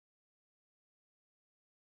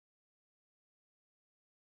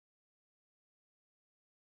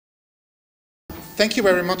Thank you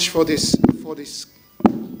very much for this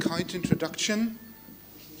kind introduction.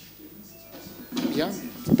 Yeah,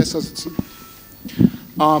 besser sitzen.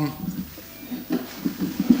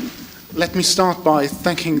 Let me start by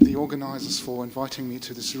thanking the organizers for inviting me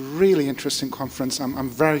to this really interesting conference.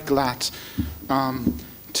 I'm very glad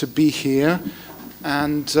to be here,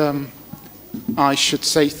 and I should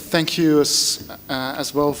say thank you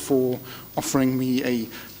as well for offering me a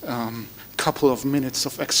couple of minutes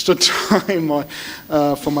of extra time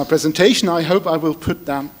for my presentation. I hope I will put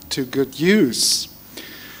that to good use.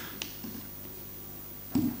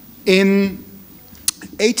 In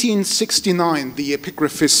 1869, the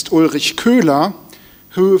epigraphist Ulrich Köhler,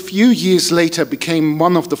 who a few years later became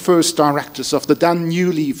one of the first directors of the then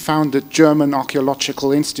newly founded German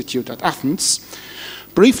Archaeological Institute at Athens,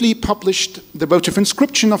 briefly published the votive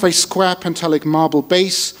inscription of a square pentelic marble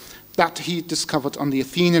base that he discovered on the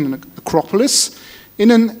Athenian Acropolis in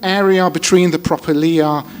an area between the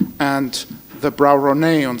Propylaea and the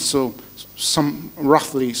Brauroneon, so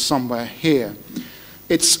roughly somewhere here.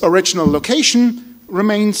 Its original location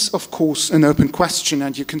remains, of course, an open question,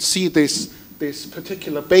 and you can see this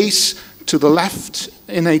particular base to the left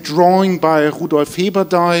in a drawing by Rudolf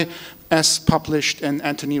Heberdey as published in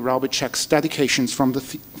Anthony Raubitschek's Dedications from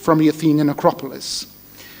the Athenian Acropolis.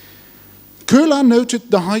 Köhler noted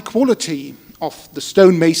the high quality of the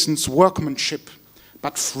stonemason's workmanship,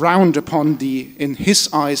 but frowned upon the, in his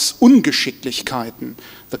eyes, Ungeschicklichkeiten,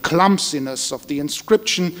 the clumsiness of the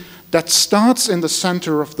inscription that starts in the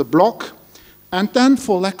center of the block and then,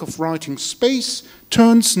 for lack of writing space,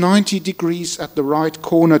 turns 90 degrees at the right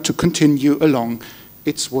corner to continue along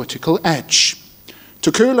its vertical edge.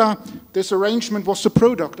 To Köhler, this arrangement was the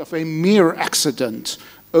product of a mere accident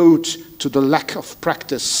owed to the lack of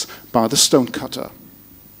practice by the stonecutter.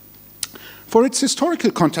 For its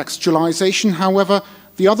historical contextualization, however,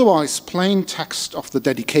 the otherwise plain text of the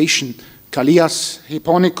dedication, Kallias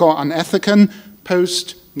Hyponiko an Ethicon,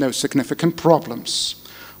 posed no significant problems.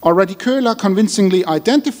 Already Köhler convincingly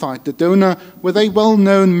identified the donor with a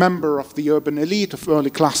well-known member of the urban elite of early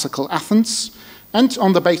classical Athens, and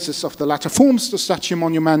on the basis of the latter forms, the statue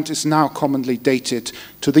monument is now commonly dated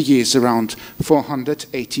to the years around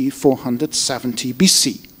 480–470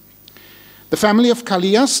 BC. The family of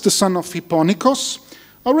Kallias, the son of Hipponikos,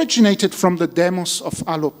 originated from the demos of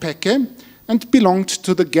Allopeke and belonged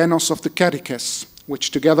to the genus of the Kerikes,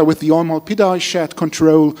 which together with the Olmolpidae shared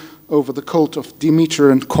control over the cult of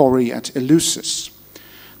Demeter and Kore at Eleusis.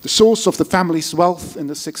 The source of the family's wealth in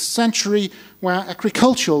the 6th century were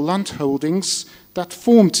agricultural landholdings that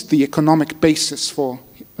formed the economic basis for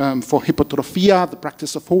hypotrophia, the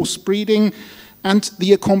practice of horse breeding, and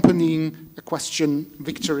the accompanying equestrian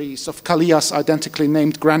victories of Kallias' identically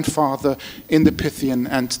named grandfather in the Pythian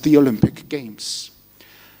and the Olympic Games.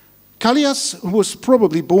 Kallias, who was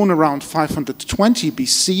probably born around 520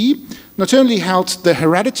 BC, not only held the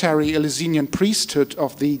hereditary Eleusinian priesthood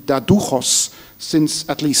of the Daduchos since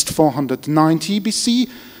at least 490 BC,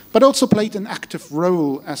 but also played an active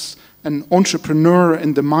role as an entrepreneur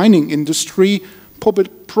in the mining industry,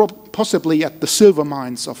 possibly at the silver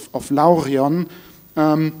mines of Laurion,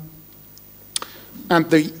 and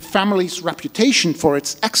the family's reputation for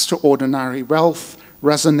its extraordinary wealth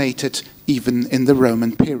resonated even in the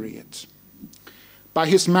Roman period. By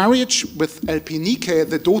his marriage with Elpinike,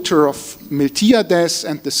 the daughter of Miltiades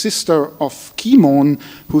and the sister of Cimon,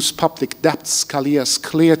 whose public debts Kallias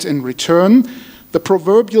cleared in return, the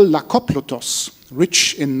proverbial Lakoplotos,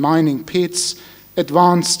 rich in mining pits,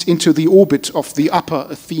 advanced into the orbit of the upper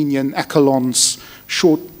Athenian echelons,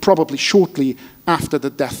 probably shortly after the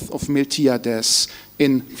death of Miltiades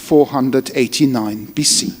in 489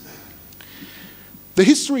 BC. The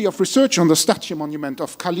history of research on the statue monument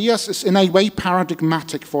of Kallias is in a way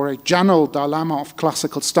paradigmatic for a general dilemma of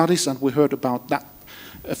classical studies, and we heard about that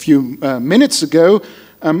a few minutes ago,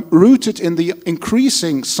 rooted in the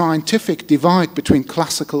increasing scientific divide between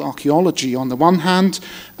classical archaeology on the one hand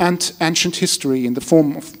and ancient history in the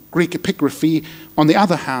form of Greek epigraphy on the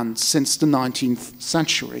other hand since the 19th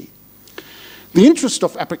century. The interest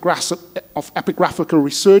of epigraphical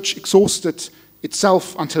research exhausted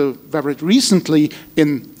itself until very recently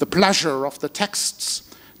in the pleasure of the texts,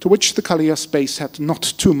 to which the Kallias base had not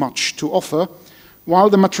too much to offer, while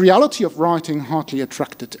the materiality of writing hardly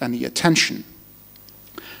attracted any attention.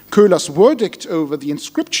 Köhler's verdict over the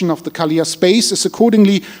inscription of the Kallias base is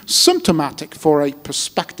accordingly symptomatic for a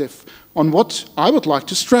perspective on what, I would like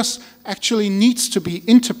to stress, actually needs to be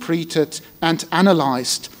interpreted and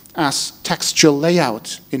analyzed as textual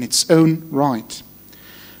layout in its own right.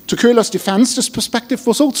 To Köhler's defense, this perspective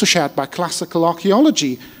was also shared by classical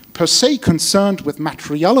archaeology, per se concerned with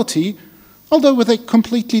materiality, although with a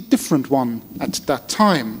completely different one at that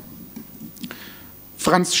time.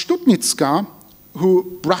 Franz Studnitzka,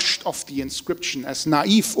 who brushed off the inscription as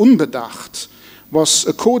naiv unbedacht, was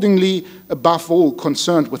accordingly above all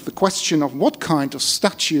concerned with the question of what kind of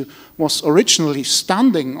statue was originally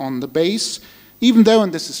standing on the base, even though,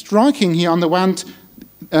 and this is striking, he underwent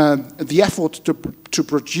the effort to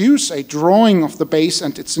produce a drawing of the base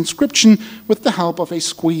and its inscription with the help of a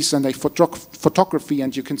squeeze and a photography,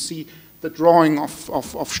 and you can see the drawing of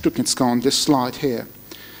Studnitzka on this slide here.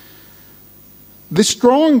 This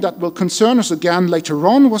drawing that will concern us again later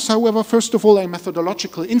on was, however, first of all a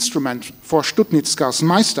methodological instrument for Studnitzka's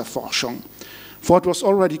Meisterforschung. For it was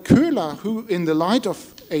already Köhler who, in the light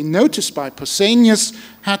of a notice by Pausanias,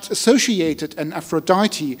 had associated an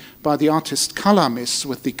Aphrodite by the artist Kallias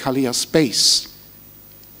with the Kallias base.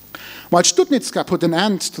 While Studnitzka put an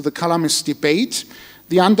end to the Kallias debate,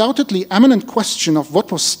 the undoubtedly eminent question of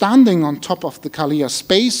what was standing on top of the Kallias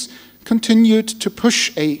base continued to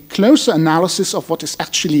push a closer analysis of what is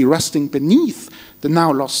actually resting beneath the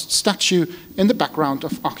now lost statue in the background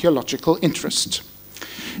of archaeological interest.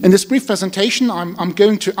 In this brief presentation, I'm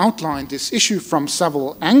going to outline this issue from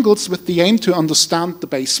several angles with the aim to understand the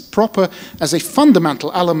base proper as a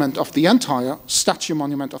fundamental element of the entire statue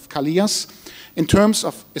monument of Kallias in terms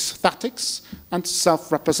of aesthetics and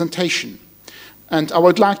self-representation. And I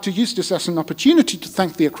would like to use this as an opportunity to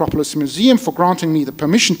thank the Acropolis Museum for granting me the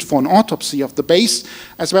permission for an autopsy of the base,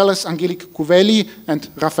 as well as Angelique Couvelli and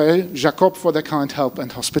Raphael Jacob for their kind help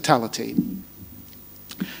and hospitality.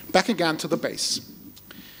 Back again to the base.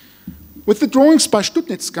 With the drawings by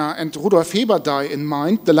Studnitzka and Rudolf Heberdey in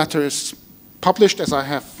mind, the latter is published, as I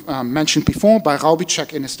have mentioned before, by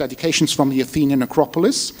Raubitschek in his dedications from the Athenian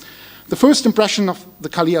Acropolis. The first impression of the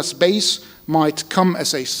Kallias base might come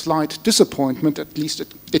as a slight disappointment, at least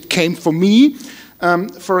it came for me,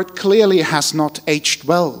 for it clearly has not aged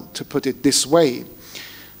well, to put it this way.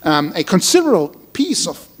 A considerable piece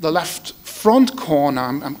of the left front corner,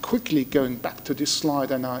 I'm quickly going back to this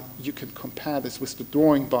slide, and you can compare this with the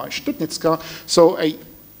drawing by Studnitzka. So a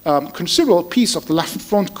considerable piece of the left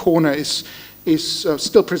front corner is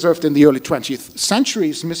still preserved in the early 20th century,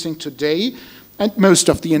 is missing today. And most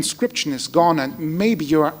of the inscription is gone, and maybe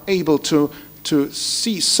you are able to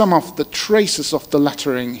see some of the traces of the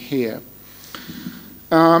lettering here.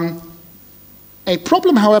 A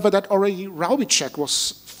problem, however, that already Raubitschek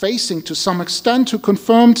was facing to some extent, who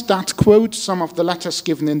confirmed that, quote, some of the letters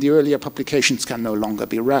given in the earlier publications can no longer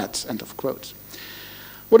be read, end of quote.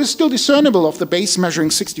 What is still discernible of the base measuring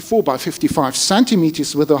 64 by 55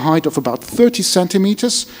 centimeters with a height of about 30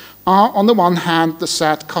 centimeters are, on the one hand, the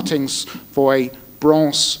said cuttings for a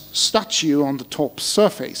bronze statue on the top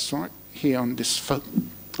surface, right here on this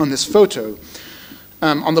photo.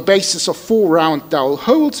 On the basis of 4 round dowel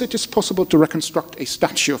holes, it is possible to reconstruct a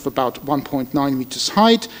statue of about 1.9 meters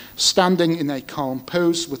height, standing in a calm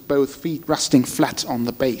pose with both feet resting flat on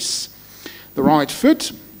the base. The right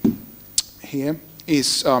foot here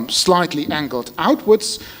is slightly angled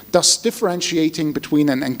outwards, thus differentiating between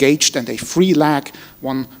an engaged and a free leg,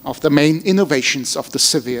 one of the main innovations of the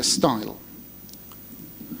severe style.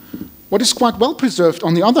 What is quite well preserved,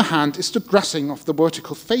 on the other hand, is the dressing of the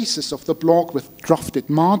vertical faces of the block with drafted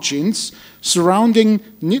margins surrounding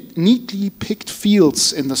neatly picked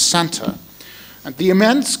fields in the center. And the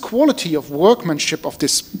immense quality of workmanship of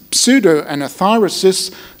this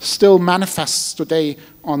pseudo-anathyrosis still manifests today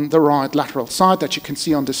on the right lateral side, that you can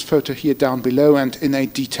see on this photo here down below and in a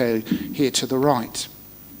detail here to the right.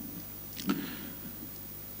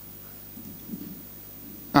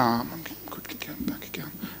 Quickly going back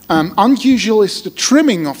again. Unusual is the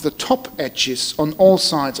trimming of the top edges on all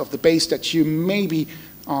sides of the base that you maybe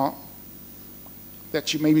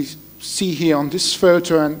see here on this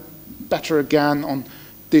photo, and better again on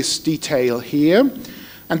this detail here.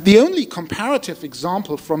 And the only comparative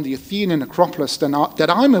example from the Athenian Acropolis that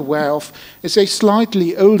I'm aware of is a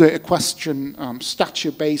slightly older equestrian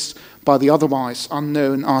statue base by the otherwise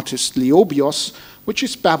unknown artist Leobios, which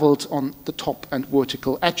is beveled on the top and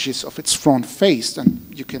vertical edges of its front face. And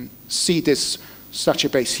you can see this statue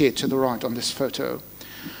base here to the right on this photo.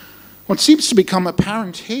 What seems to become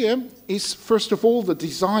apparent here is, first of all, the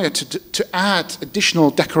desire to add additional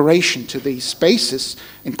decoration to these spaces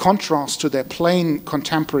in contrast to their plain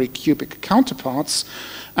contemporary cubic counterparts,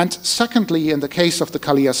 and secondly, in the case of the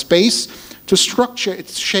Kallias base, to structure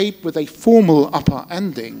its shape with a formal upper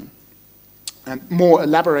ending. And more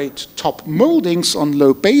elaborate top moldings on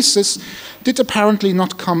low bases did apparently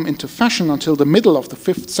not come into fashion until the middle of the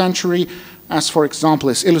 5th century, as, for example,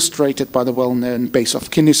 is illustrated by the well-known base of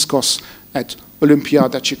Kiniskos at Olympia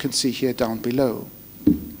that you can see here down below.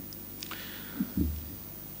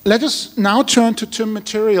 Let us now turn to two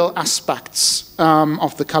material aspects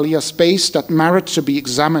of the Kallias base that merit to be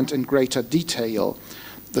examined in greater detail: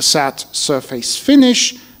 the said surface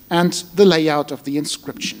finish and the layout of the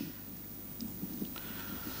inscription.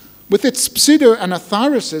 With its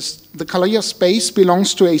pseudo-anathyresis, the Kallias base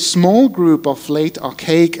belongs to a small group of late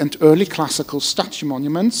archaic and early classical statue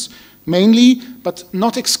monuments, mainly, but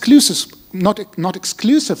not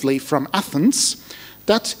exclusively from Athens,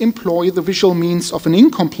 that employ the visual means of an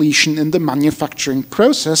incompletion in the manufacturing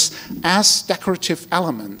process as decorative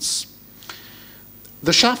elements.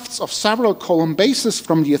 The shafts of several column bases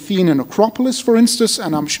from the Athenian Acropolis, for instance,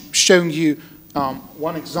 and I'm showing you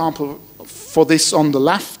one example for this on the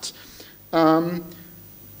left, are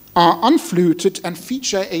unfluted and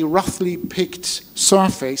feature a roughly picked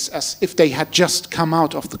surface as if they had just come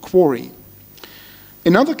out of the quarry.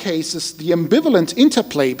 In other cases, the ambivalent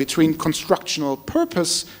interplay between constructional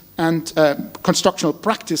purpose and constructional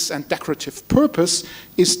practice and decorative purpose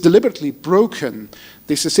is deliberately broken.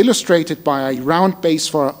 This is illustrated by a round base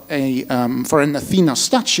for an Athena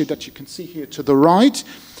statue that you can see here to the right,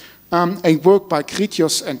 a work by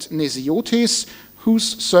Kritios and Nesiotes,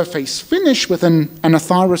 whose surface finish with an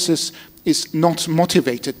anathyresis is not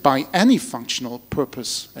motivated by any functional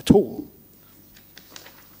purpose at all.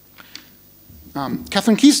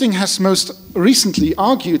 Catherine Kiesling has most recently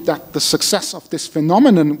argued that the success of this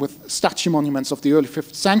phenomenon with statue monuments of the early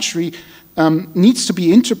 5th century needs to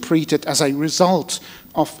be interpreted as a result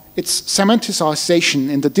of its semanticization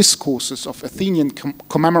in the discourses of Athenian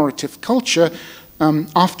commemorative culture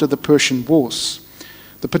after the Persian Wars.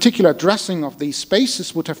 The particular dressing of these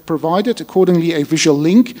spaces would have provided, accordingly, a visual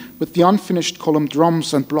link with the unfinished column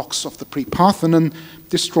drums and blocks of the pre-Parthenon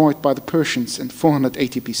destroyed by the Persians in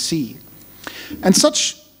 480 BC.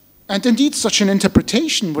 And indeed, such an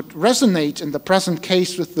interpretation would resonate in the present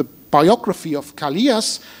case with the biography of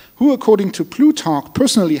Kallias, who, according to Plutarch,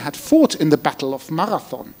 personally had fought in the Battle of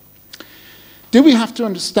Marathon. Do we have to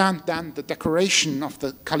understand then the decoration of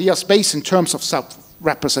the Kallias base in terms of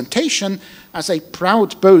self-representation as a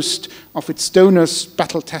proud boast of its donor's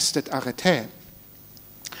battle-tested arete?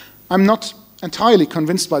 I'm not entirely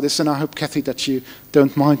convinced by this, and I hope, Kathy, that you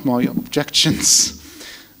don't mind my objections.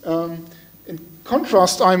 In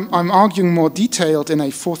contrast, I'm arguing more detailed in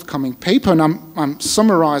a forthcoming paper, and I'm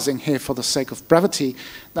summarizing here for the sake of brevity,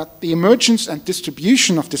 that the emergence and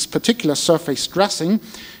distribution of this particular surface dressing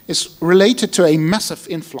is related to a massive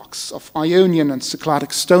influx of Ionian and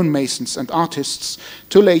Cycladic stonemasons and artists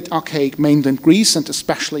to late archaic mainland Greece, and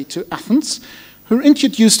especially to Athens, who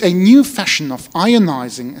introduced a new fashion of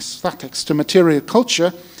ionizing aesthetics to material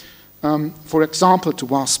culture, for example, to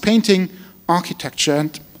vase painting, architecture,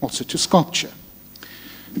 and also to sculpture.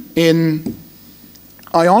 In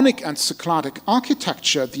Ionic and Cycladic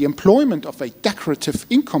architecture, the employment of a decorative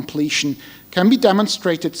incompletion can be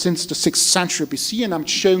demonstrated since the 6th century BC, and I'm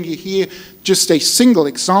showing you here just a single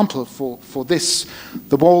example for this.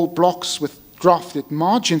 The wall blocks with drafted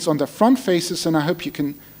margins on their front faces, and I hope you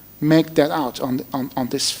can make that out on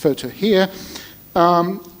this photo here,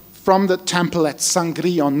 from the temple at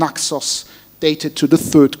Sangri on Naxos, dated to the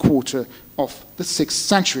 3rd quarter of the 6th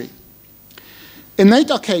century. In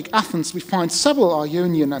late archaic Athens, we find several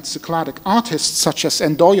Ionian and Cycladic artists, such as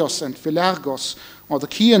Endoios and Philergos, or the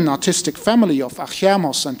Chian artistic family of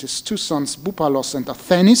Archiamos and his two sons Boupalos and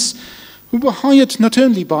Athenis, who were hired not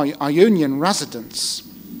only by Ionian residents.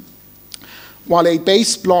 While a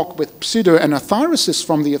base block with pseudo-anathyresis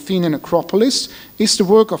from the Athenian Acropolis is the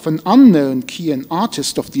work of an unknown Chian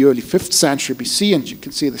artist of the early 5th century BC, and you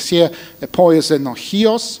can see this here, Epoios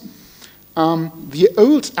Enochios, the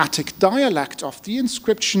old Attic dialect of the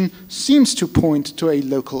inscription seems to point to a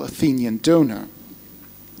local Athenian donor.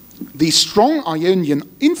 The strong Ionian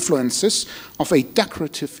influences of a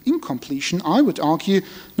decorative incompletion, I would argue,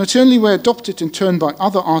 not only were adopted in turn by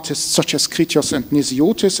other artists such as Kritios and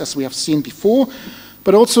Nesiotes, as we have seen before,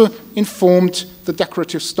 but also informed the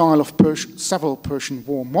decorative style of several Persian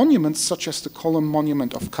war monuments, such as the column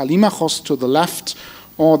monument of Kallimachos to the left,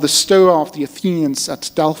 or the Stoa of the Athenians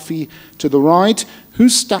at Delphi to the right,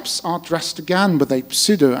 whose steps are dressed again with a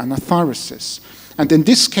pseudo-anathyresis. And in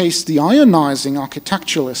this case, the ionizing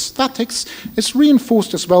architectural aesthetics is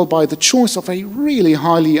reinforced as well by the choice of a really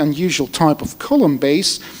highly unusual type of column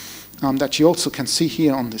base that you also can see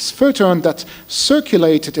here on this photo, and that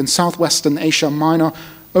circulated in southwestern Asia Minor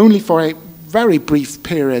only for a very brief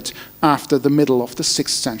period after the middle of the 6th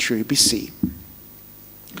century BC.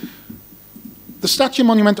 The statue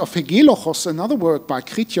monument of Hegelochos, another work by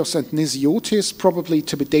Kritios and Nesiotes, probably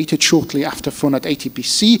to be dated shortly after 480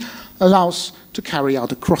 BC, allows to carry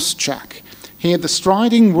out a cross-check. Here, the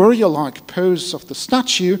striding, warrior-like pose of the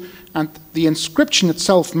statue and the inscription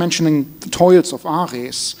itself mentioning the toils of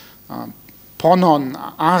Ares, Ponon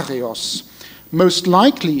Areos, most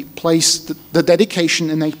likely placed the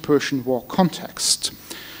dedication in a Persian war context.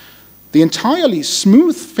 The entirely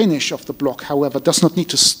smooth finish of the block, however, does not need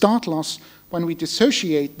to startle us when we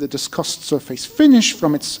dissociate the discussed surface finish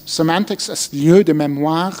from its semantics as lieu de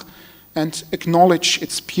mémoire and acknowledge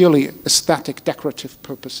its purely aesthetic decorative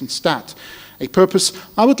purpose instead. A purpose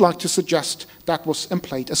I would like to suggest that was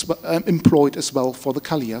employed as well for the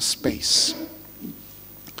Kallias space.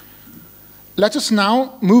 Let us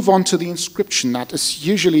now move on to the inscription that is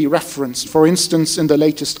usually referenced, for instance, in the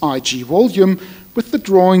latest IG volume, with the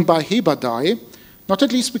drawing by Heberdai, not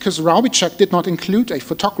at least because Raubicek did not include a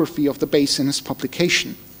photography of the base in his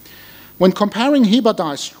publication. When comparing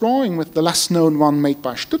Heberdai's drawing with the less-known one made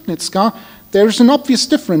by Stupnitzka, there is an obvious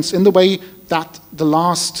difference in the way that the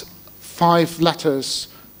last 5 letters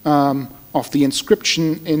of the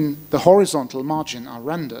inscription in the horizontal margin are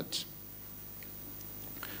rendered.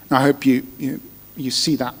 I hope you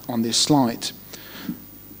see that on this slide.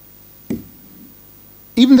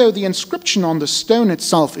 Even though the inscription on the stone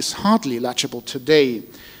itself is hardly legible today,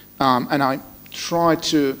 and I tried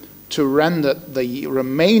to render the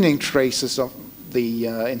remaining traces of the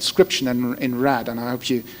inscription in red, and I hope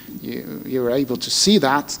you're able to see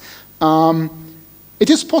that, it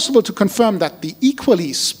is possible to confirm that the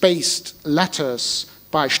equally spaced letters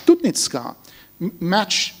by Stupnitzka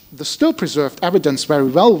match the still preserved evidence very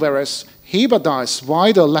well, whereas Heberdai's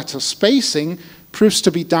wider letter spacing proves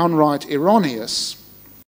to be downright erroneous.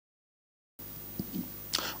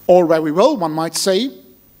 Or very well, one might say,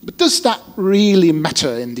 but does that really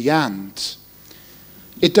matter in the end?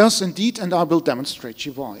 It does indeed, and I will demonstrate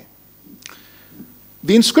you why.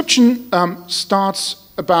 The inscription starts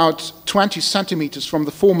about 20 centimeters from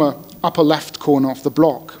the former upper left corner of the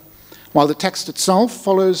block, while the text itself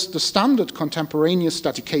follows the standard contemporaneous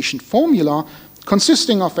dedication formula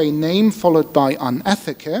consisting of a name followed by an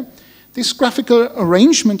etheke. This graphical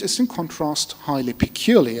arrangement is in contrast highly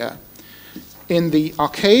peculiar. In the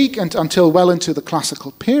archaic and until well into the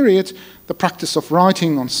classical period, the practice of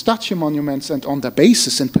writing on statue monuments and on their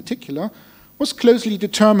bases in particular was closely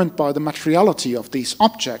determined by the materiality of these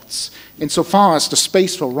objects, insofar as the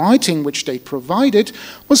space for writing which they provided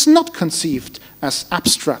was not conceived as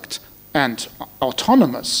abstract and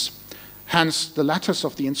autonomous. Hence, the letters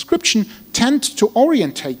of the inscription tend to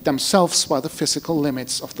orientate themselves by the physical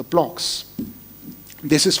limits of the blocks.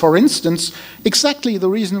 This is, for instance, exactly the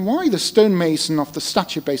reason why the stonemason of the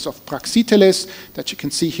statue base of Praxiteles, that you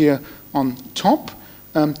can see here on top,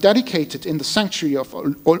 dedicated in the sanctuary of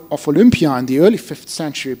Olympia in the early 5th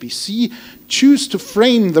century BC, choose to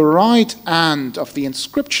frame the right end of the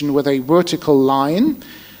inscription with a vertical line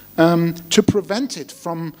to prevent it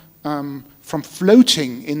from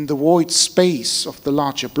floating in the void space of the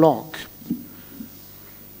larger block.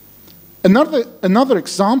 Another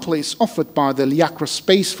example is offered by the Liacra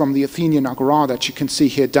space from the Athenian Agora that you can see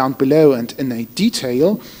here down below and in a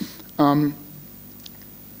detail,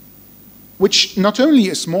 which not only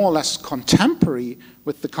is more or less contemporary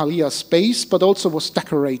with the Kallias space, but also was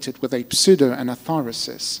decorated with a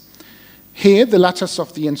pseudo-anathyresis. Here, the letters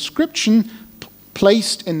of the inscription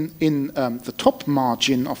placed in the top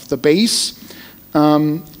margin of the base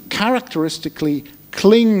characteristically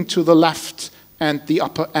cling to the left and the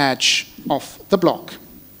upper edge of the block.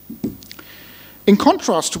 In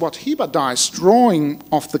contrast to what Heberdai's drawing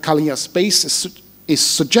of the Kallias base is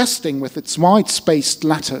suggesting with its wide-spaced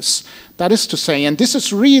letters, that is to say, and this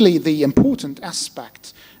is really the important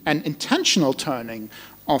aspect, an intentional turning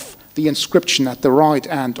of the inscription at the right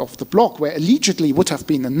end of the block, where allegedly would have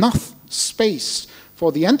been enough space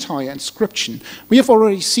for the entire inscription. We have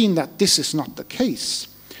already seen that this is not the case.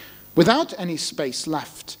 Without any space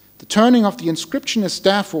left, the turning of the inscription is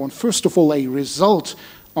therefore, and first of all, a result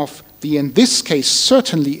of the, in this case,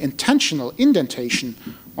 certainly intentional indentation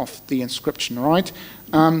of the inscription, right?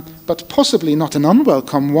 But possibly not an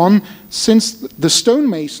unwelcome one, since the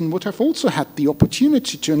stonemason would have also had the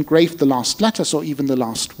opportunity to engrave the last letters or even the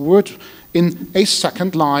last word in a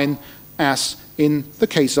second line, as in the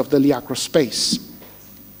case of the Liacra space.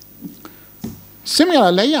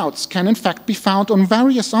 Similar layouts can in fact be found on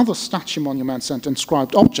various other statue monuments and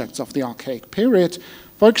inscribed objects of the archaic period,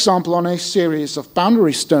 for example on a series of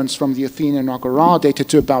boundary stones from the Athenian Agora dated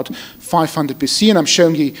to about 500 BC, and I'm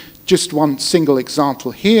showing you just one single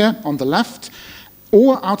example here on the left,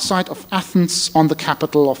 or outside of Athens on the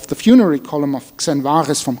capital of the funerary column of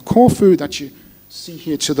Xenvares from Corfu that you see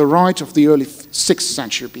here to the right of the early 6th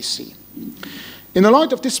century BC. In the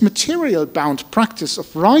light of this material-bound practice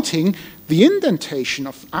of writing, the indentation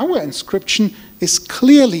of our inscription is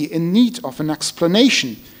clearly in need of an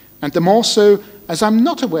explanation, and the more so as I'm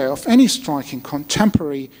not aware of any striking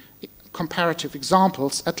contemporary comparative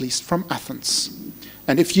examples, at least from Athens.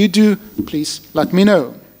 And if you do, please let me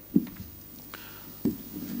know.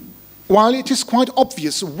 While it is quite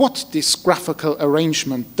obvious what this graphical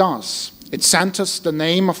arrangement does, it centers the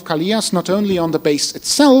name of Kallias not only on the base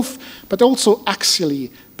itself, but also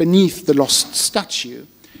axially beneath the lost statue.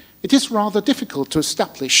 It is rather difficult to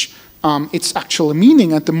establish its actual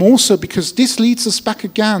meaning, and the more so because this leads us back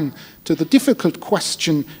again to the difficult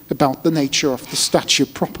question about the nature of the statue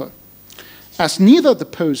proper. As neither the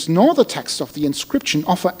pose nor the text of the inscription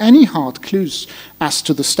offer any hard clues as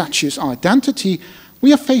to the statue's identity,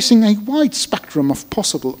 we are facing a wide spectrum of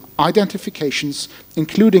possible identifications,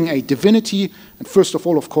 including a divinity, and first of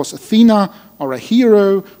all, of course, Athena, or a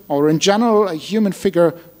hero, or in general, a human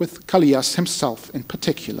figure, with Kallias himself in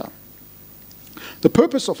particular. The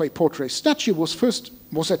purpose of a portrait statue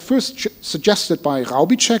was at first suggested by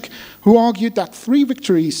Raubicek, who argued that 3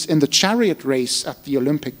 victories in the chariot race at the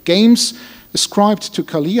Olympic Games, ascribed to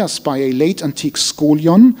Kallias by a late antique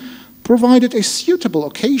scholion, provided a suitable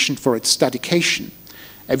occasion for its dedication.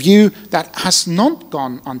 A view that has not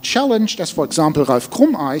gone unchallenged, as for example Ralph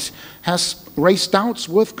Krummeis has raised doubts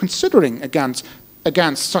worth considering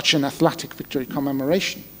against such an athletic victory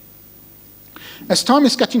commemoration. As time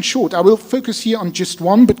is getting short, I will focus here on just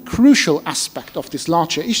one but crucial aspect of this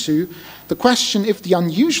larger issue, the question if the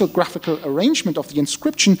unusual graphical arrangement of the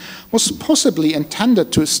inscription was possibly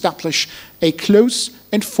intended to establish a close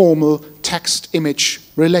and formal text-image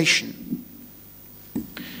relation.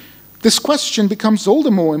 This question becomes all the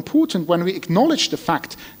more important when we acknowledge the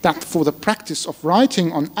fact that for the practice of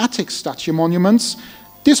writing on Attic statue monuments,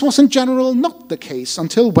 this was in general not the case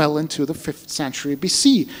until well into the 5th century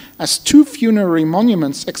BC, as 2 funerary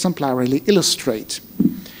monuments exemplarily illustrate.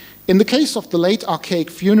 In the case of the late archaic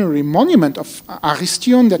funerary monument of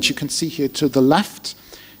Aristion that you can see here to the left,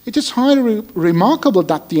 it is highly remarkable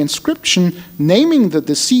that the inscription naming the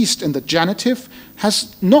deceased in the genitive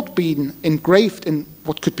has not been engraved in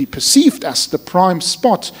what could be perceived as the prime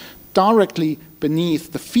spot directly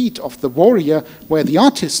beneath the feet of the warrior, where the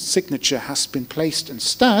artist's signature has been placed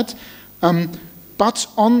instead, but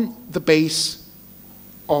on the base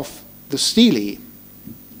of the stele.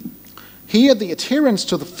 Here, the adherence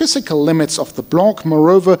to the physical limits of the block,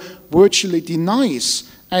 moreover, virtually denies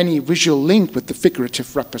any visual link with the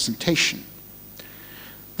figurative representation.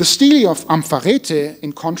 The stele of Ampharete,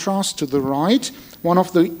 in contrast to the right, one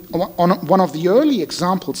of the early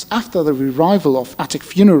examples after the revival of Attic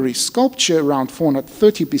funerary sculpture around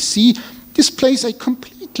 430 BC, displays a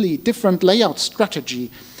completely different layout strategy,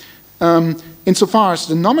 insofar as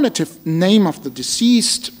the nominative name of the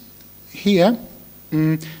deceased here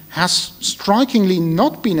has strikingly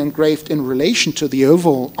not been engraved in relation to the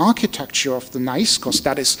overall architecture of the naiskos,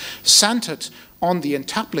 that is, centered on the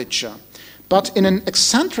entablature, but in an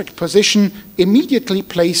eccentric position immediately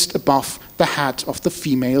placed above the head of the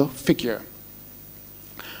female figure.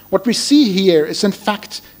 What we see here is in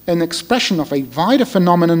fact an expression of a wider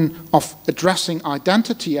phenomenon of addressing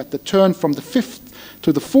identity at the turn from the 5th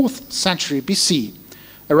to the 4th century BC.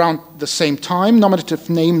 Around the same time, nominative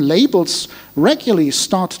name labels regularly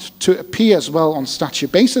started to appear as well on statue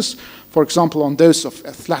bases, for example on those of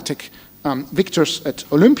athletic victors at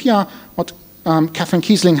Olympia, what Catherine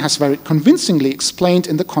Kiesling has very convincingly explained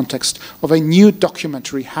in the context of a new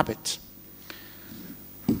documentary habit.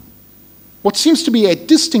 What seems to be a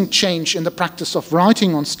distinct change in the practice of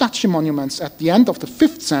writing on statue monuments at the end of the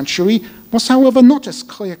 5th century was, however, not as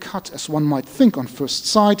clear-cut as one might think on first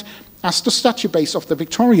sight, as the statue base of the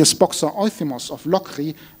victorious boxer Euthymos of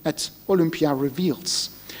Lokri at Olympia reveals.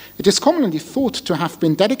 It is commonly thought to have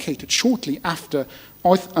been dedicated shortly after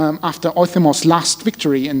Euthymos' last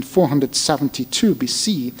victory in 472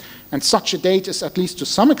 BC, and such a date is, at least to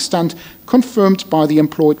some extent, confirmed by the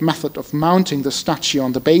employed method of mounting the statue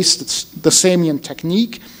on the base, the Samian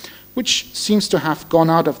technique, which seems to have gone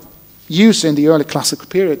out of use in the early classical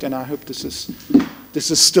period, and I hope this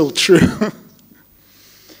is still true.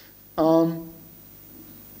 On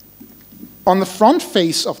the front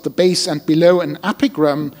face of the base and below an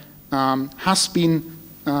epigram has been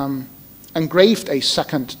engraved a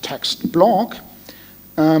second text block,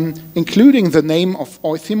 including the name of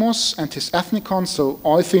Euthymos and his ethnicon, so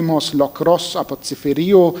Euthymos Lokros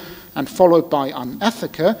Apotziferio, and followed by an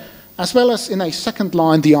etheke, as well as in a second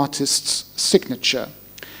line the artist's signature.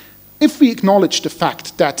 If we acknowledge the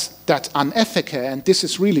fact that an etheke, and this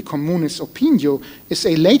is really communis opinio, is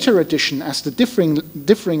a later addition as the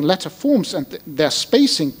differing letter forms and their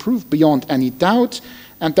spacing prove beyond any doubt,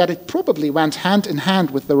 and that it probably went hand in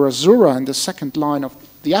hand with the rasura in the second line of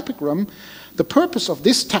the epigram, the purpose of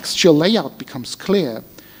this textual layout becomes clear.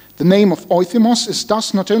 The name of Oithymos is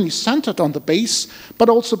thus not only centered on the base, but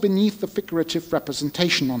also beneath the figurative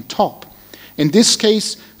representation on top. In this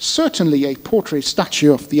case, certainly a portrait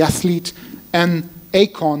statue of the athlete, an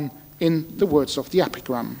eikon in the words of the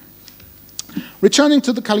epigram. Returning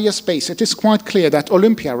to the Kallias base, it is quite clear that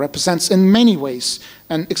Olympia represents in many ways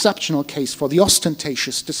an exceptional case for the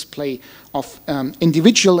ostentatious display of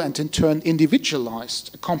individual and in turn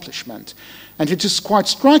individualized accomplishment. And it is quite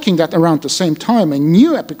striking that around the same time a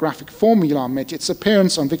new epigraphic formula made its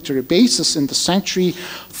appearance on victory bases in the sanctuary,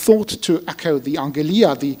 thought to echo the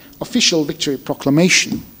Angelia, the official victory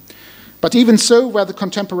proclamation. But even so, were the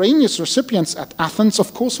contemporaneous recipients at Athens,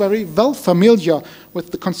 of course, very well familiar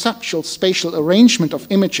with the conceptual spatial arrangement of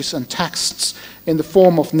images and texts in the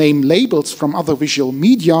form of name labels from other visual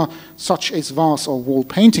media, such as vase or wall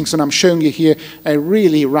paintings. And I'm showing you here a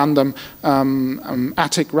really random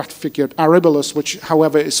Attic red-figured Aribulus, which,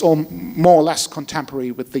 however, is more or less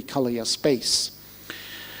contemporary with the Kallias base.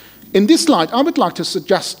 In this light, I would like to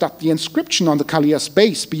suggest that the inscription on the Kallias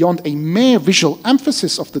base, beyond a mere visual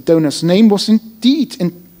emphasis of the donor's name, was indeed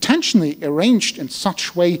intentionally arranged in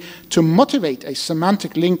such way to motivate a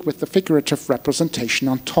semantic link with the figurative representation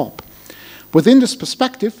on top. Within this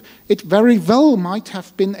perspective, it very well might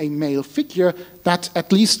have been a male figure that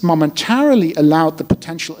at least momentarily allowed the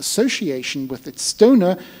potential association with its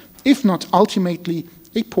donor, if not ultimately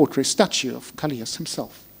a portrait statue of Kallias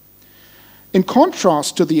himself. In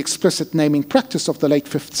contrast to the explicit naming practice of the late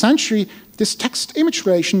 5th century, this text-image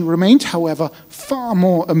relation remained, however, far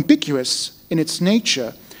more ambiguous in its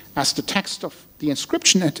nature, as the text of the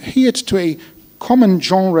inscription adhered to a common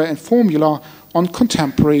genre and formula on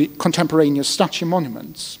contemporaneous statue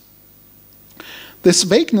monuments. This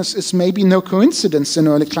vagueness is maybe no coincidence in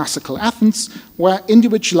early classical Athens, where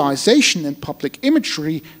individualization in public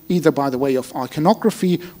imagery, either by the way of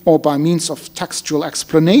iconography or by means of textual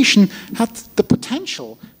explanation, had the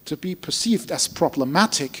potential to be perceived as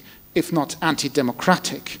problematic, if not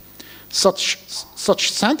anti-democratic.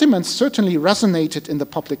 Such sentiments certainly resonated in the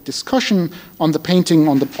public discussion on the painting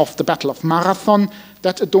of the Battle of Marathon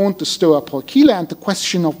that adorned the Stoa Polkila, and the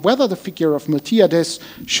question of whether the figure of Miltiades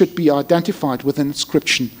should be identified with an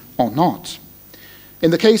inscription or not.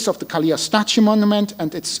 In the case of the Kallias statue monument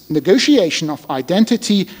and its negotiation of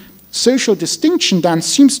identity, social distinction then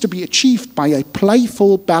seems to be achieved by a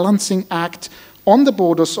playful balancing act on the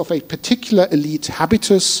borders of a particular elite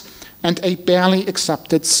habitus and a barely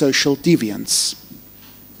accepted social deviance.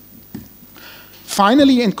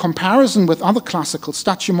 Finally, in comparison with other classical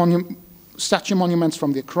statue monuments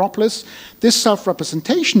from the Acropolis, this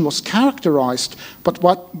self-representation was characterized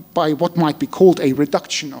by what might be called a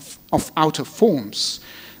reduction of outer forms.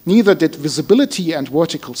 Neither did visibility and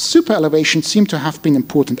vertical super-elevation seem to have been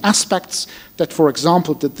important aspects that, for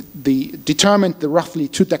example, determined the roughly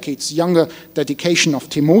 2 decades younger dedication of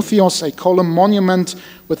Timotheos, a column monument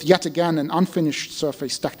with yet again an unfinished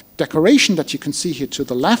surface decoration that you can see here to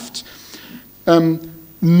the left,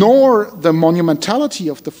 nor the monumentality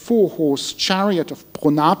of the 4-horse chariot of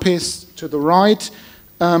Pronapes to the right,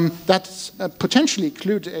 that potentially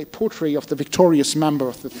included a portrait of the victorious member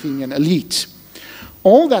of the Athenian elite.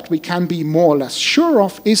 All that we can be more or less sure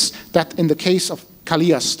of is that in the case of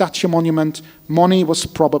Kallias' statue monument, money was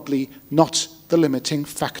probably not the limiting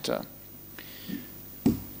factor.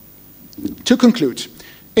 To conclude,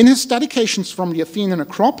 in his dedications from the Athenian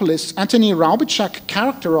Acropolis, Anthony Raubitschek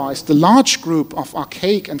characterized the large group of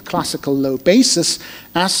archaic and classical low bases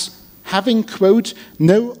as having, quote,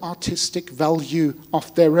 no artistic value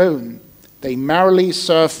of their own. They merely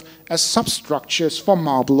serve as substructures for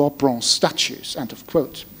marble or bronze statues, end of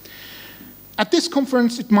quote. At this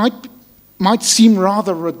conference, it might seem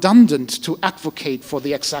rather redundant to advocate for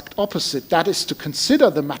the exact opposite, that is, to consider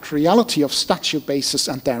the materiality of statue bases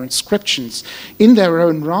and their inscriptions in their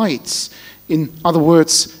own rights, in other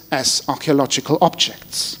words, as archaeological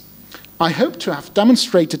objects. I hope to have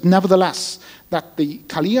demonstrated, nevertheless, that the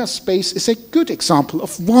Kallias base is a good example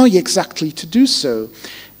of why exactly to do so,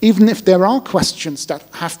 even if there are questions that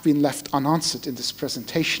have been left unanswered in this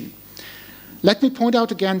presentation. Let me point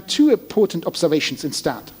out again 2 important observations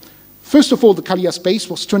instead. First of all, the Kallias base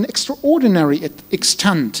was to an extraordinary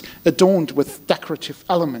extent adorned with decorative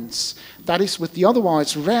elements, that is, with the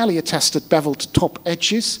otherwise rarely attested beveled top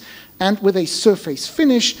edges and with a surface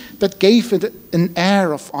finish that gave it an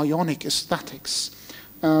air of Ionic aesthetics,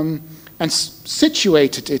 and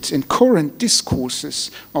situated it in current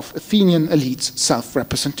discourses of Athenian elite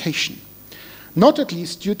self-representation. Not at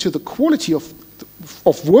least due to the quality of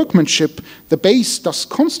of workmanship, the base thus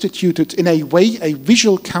constituted in a way a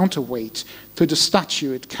visual counterweight to the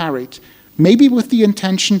statue it carried, maybe with the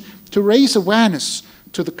intention to raise awareness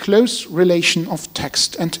to the close relation of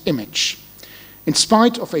text and image. In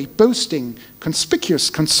spite of a boasting, conspicuous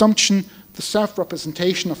consumption, the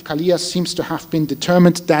self-representation of Kallias seems to have been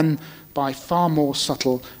determined then by far more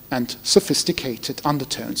subtle and sophisticated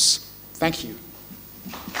undertones. Thank you.